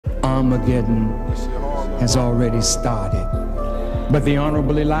Armageddon has already started. But the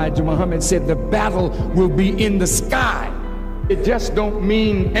Honorable Elijah Muhammad said the battle will be in the sky. It just don't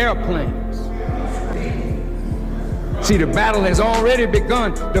mean airplanes. See, the battle has already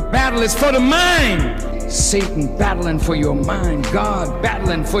begun. The battle is for the mind. Satan battling for your mind. God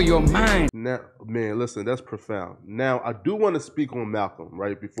battling for your mind. Now, man, listen, that's profound. Now, I do want to speak on Malcolm,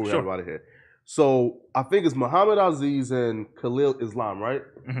 right, before we have out of here. So, I think it's Muhammad Aziz and T-Rell Islam, right?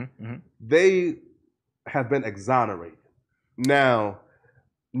 They have been exonerated. Now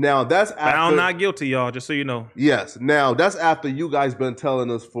that's after... Found not guilty, y'all, just so you know. Yes. Now, that's after you guys been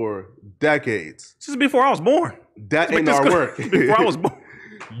telling us for decades. This is before I was born. That ain't our work. Before I was born.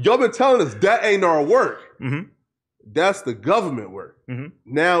 Y'all been telling us that ain't our work. That's the government work.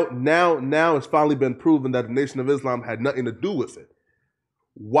 Now it's finally been proven that the Nation of Islam had nothing to do with it.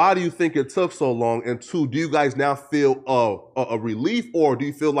 Why do you think it took so long? And two, do you guys now feel a relief, or do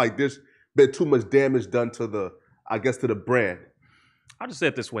you feel like there's been too much damage done to the, I guess, to the brand? I'll just say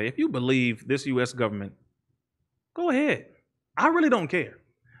it this way. If you believe this U.S. government, go ahead. I really don't care,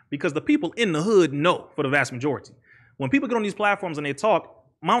 because the people in the hood know for the vast majority. When people get on these platforms and they talk,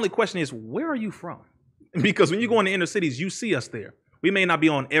 my only question is, where are you from? Because when you go in the inner cities, you see us there. We may not be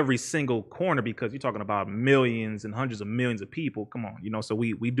on every single corner because you're talking about millions and hundreds of millions of people. Come on, you know, so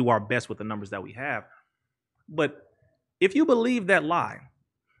we do our best with the numbers that we have. But if you believe that lie,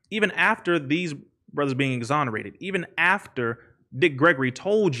 even after these brothers being exonerated, even after Dick Gregory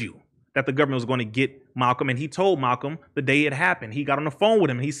told you that the government was going to get Malcolm, and he told Malcolm the day it happened, he got on the phone with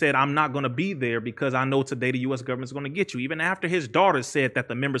him and he said, I'm not going to be there because I know today the U.S. government is going to get you. Even after his daughter said that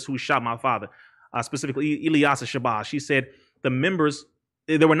the members who shot my father, specifically Ilyasa Shabazz, she said the members,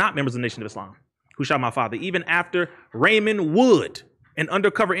 they were not members of the Nation of Islam who shot my father. Even after Raymond Wood, an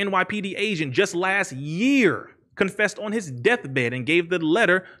undercover NYPD agent just last year, confessed on his deathbed and gave the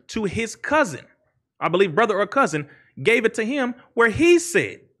letter to his cousin, I believe brother or cousin, gave it to him where he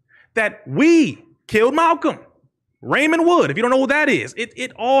said that we killed Malcolm. Raymond Wood, if you don't know who that is,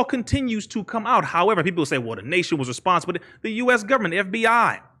 it all continues to come out. However, people say, well, the nation was responsible. The U.S. government, the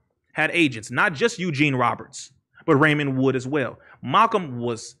FBI, had agents, not just Eugene Roberts, but Raymond Wood as well. Malcolm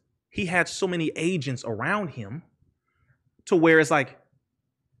he had so many agents around him to where it's like,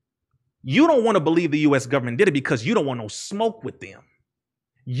 you don't want to believe the U.S. government did it because you don't want no smoke with them.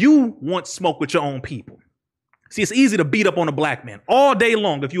 You want smoke with your own people. See, it's easy to beat up on a black man all day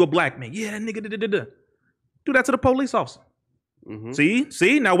long if you're a black man. Yeah, that nigga, do that to the police officer.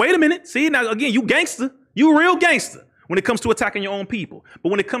 See, now wait a minute. See, now again, you gangster. You real gangster when it comes to attacking your own people. But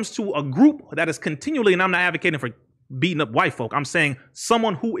when it comes to a group that is continually, and I'm not advocating for beating up white folk, I'm saying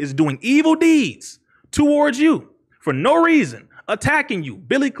someone who is doing evil deeds towards you for no reason, attacking you,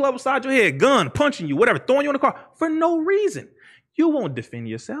 billy club beside your head, gun, punching you, whatever, throwing you in the car for no reason. You won't defend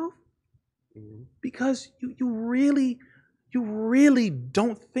yourself. Because you really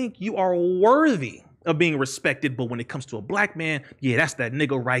don't think you are worthy of being respected. But when it comes to a black man, yeah, that's that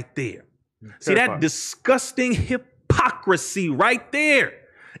nigga right there. See, that disgusting hypocrisy right there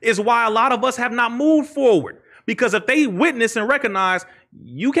is why a lot of us have not moved forward. Because if they witness and recognize,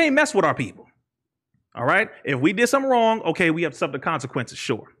 you can't mess with our people. All right? If we did something wrong, okay, we have to suffer the consequences,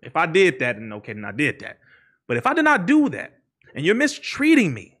 sure. If I did that, then okay, then I did that. But if I did not do that, and you're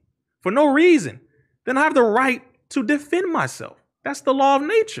mistreating me for no reason, then I have the right to defend myself. That's the law of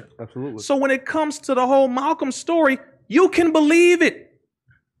nature. Absolutely. So when it comes to the whole Malcolm story, you can believe it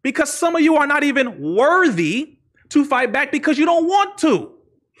because some of you are not even worthy to fight back because you don't want to.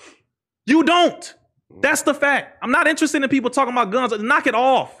 You don't. That's the fact. I'm not interested in people talking about guns. Knock it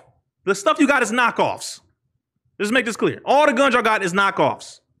off. The stuff you got is knockoffs. Let's make this clear. All the guns y'all got is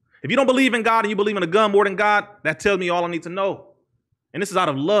knockoffs. If you don't believe in God and you believe in a gun more than God, that tells me all I need to know. And this is out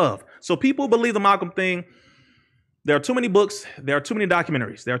of love. So people believe the Malcolm thing. There are too many books. There are too many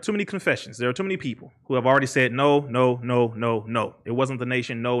documentaries. There are too many confessions. There are too many people who have already said, no, no, no, no, no. It wasn't the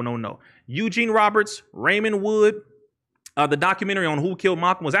nation. No, no, no. Eugene Roberts, Raymond Wood, the documentary on who killed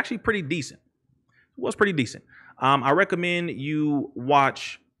Malcolm was actually pretty decent. It was pretty decent. I recommend you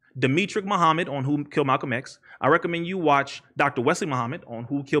watch Demetric Muhammad on Who Killed Malcolm X. I recommend you watch Dr. Wesley Muhammad on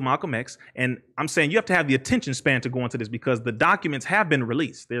Who Killed Malcolm X. And I'm saying you have to have the attention span to go into this because the documents have been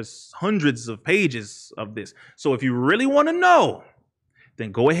released. There's hundreds of pages of this. So if you really want to know,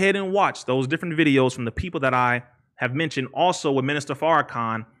 then go ahead and watch those different videos from the people that I have mentioned. Also with Minister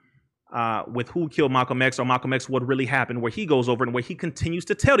Farrakhan with Who Killed Malcolm X or Malcolm X, What Really Happened, where he goes over and where he continues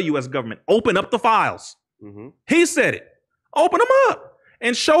to tell the U.S. government, open up the files. He said it. Open them up.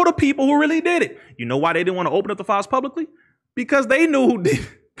 And show the people who really did it. You know why they didn't want to open up the files publicly? Because they knew who did it.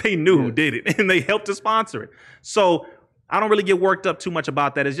 They knew who did it, and they helped to sponsor it. So I don't really get worked up too much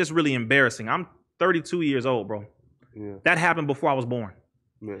about that. It's just really embarrassing. I'm 32 years old, bro. Yeah. That happened before I was born.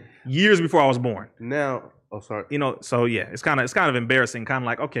 Yeah. Years before I was born. Now, oh, sorry. You know, so yeah, it's kind of embarrassing. Kind of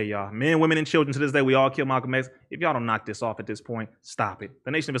like, okay, y'all, men, women, and children to this day, we all kill Malcolm X. If y'all don't knock this off at this point, stop it.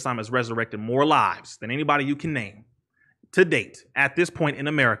 The Nation of Islam has resurrected more lives than anybody you can name to date at this point in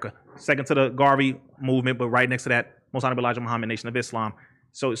America. Second to the Garvey movement, but right next to that, Most Honorable Elijah Muhammad, Nation of Islam.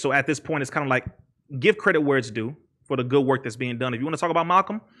 So at this point, it's kind of like, give credit where it's due for the good work that's being done. If you want to talk about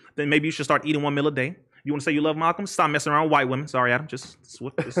Malcolm, then maybe you should start eating 1 meal a day. You want to say you love Malcolm? Stop messing around with white women. Sorry, Adam. Just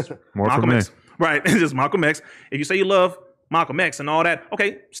Malcolm X. Right. Just Malcolm X. If you say you love Malcolm X and all that,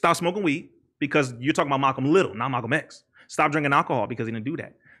 okay, stop smoking weed because you're talking about Malcolm Little, not Malcolm X. Stop drinking alcohol because he didn't do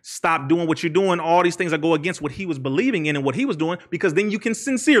that. Stop doing what you're doing, all these things that go against what he was believing in and what he was doing, because then you can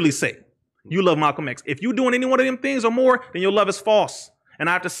sincerely say you love Malcolm X. If you're doing any one of them things or more, then your love is false. And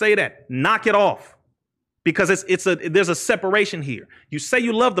I have to say that. Knock it off. Because there's a separation here. You say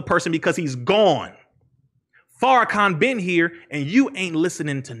you love the person because he's gone. Farrakhan been here and you ain't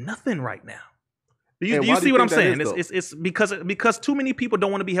listening to nothing right now. Do you see what I'm saying? It's because too many people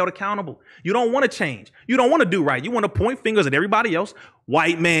don't want to be held accountable. You don't want to change. You don't want to do right. You want to point fingers at everybody else.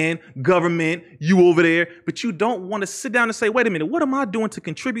 White man, government, you over there. But you don't want to sit down and say, wait a minute, what am I doing to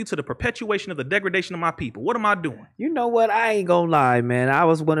contribute to the perpetuation of the degradation of my people? What am I doing? You know what? I ain't gonna lie, man. I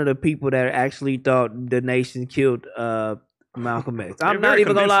was one of the people that actually thought the nation killed Malcolm X. I'm not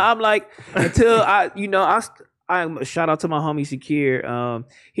even gonna lie. I'm like, until I shout out to my homie Shakir.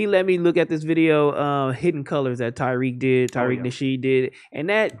 He let me look at this video, Hidden Colors, that Tariq Nasheed did, and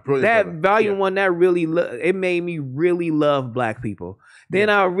that volume one, that really it made me really love black people. Then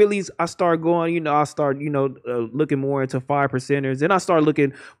I start going, I start looking more into 5%ers. Then I start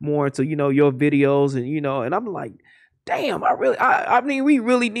looking more into your videos, and I'm like, damn, I mean, we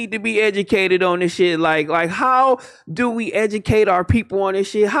really need to be educated on this shit. Like how do we educate our people on this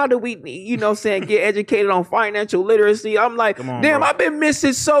shit? How do we, get educated on financial literacy? I'm like, damn, I've been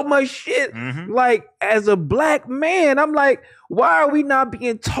missing so much shit. Mm-hmm. Like, as a black man, I'm like, why are we not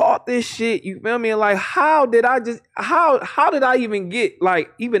being taught this shit? You feel me? Like, how did I even get, like,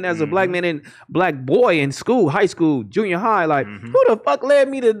 even as a black man and black boy in school, high school, junior high, like, who the fuck led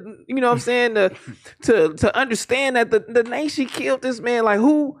me to, to understand that the nation killed this man? Like,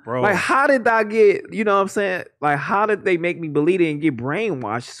 who? Bro. Like, how did I get, like, how did they make me believe it and get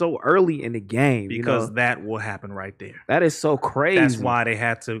brainwashed so early in the game? Because that will happen right there. That is so crazy. That's why they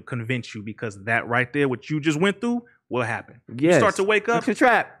had to convince you, because that right there, what you just went through, will happen. Yes. You start to wake up. It's a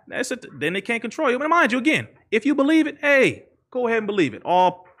trap. Then they can't control you. But mind you, again, if you believe it, hey, go ahead and believe it.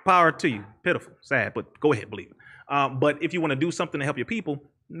 All power to you. Pitiful, sad, but go ahead, believe it. But if you want to do something to help your people,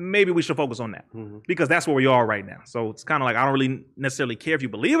 maybe we should focus on that, because that's where we are right now. So it's kind of like, I don't really necessarily care if you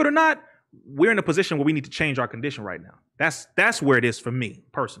believe it or not. We're in a position where we need to change our condition right now. That's where it is for me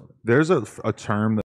personally. There's a term that